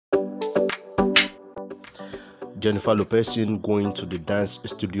Jennifer Lopez seen going to the dance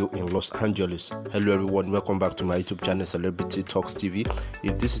studio in Los Angeles. Hello everyone, welcome back to my YouTube channel Celebrity Talks TV.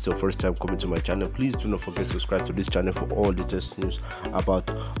 If this is your first time coming to my channel, please do not forget to subscribe to this channel for all latest news about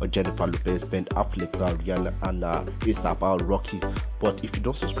Jennifer Lopez, Ben Affleck, Rihanna, and it's about Rocky. But if you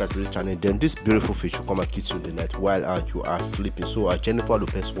don't subscribe to this channel, then this beautiful face should come and kiss you in the night while you are sleeping. So Jennifer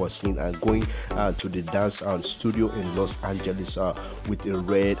Lopez was seen going to the dance studio in Los Angeles with a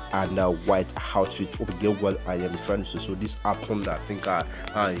red and white outfit. Hope you get what I am trying to say. So this happened, I think,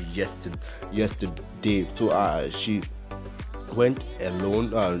 yesterday. So she went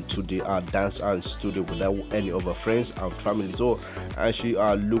alone to the dance studio without any of her friends and family. So and she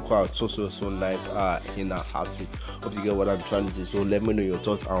look so nice in her outfit. Hope you get what I'm trying to say. So let me know your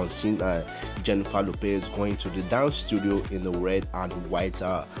thoughts on seeing Jennifer Lopez going to the dance studio in the red and white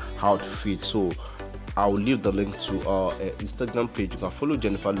outfit. So I'll leave the link to our Instagram page. You can follow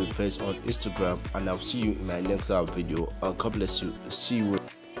Jennifer Lopez on Instagram, and I'll see you in my next video. God bless you. See you.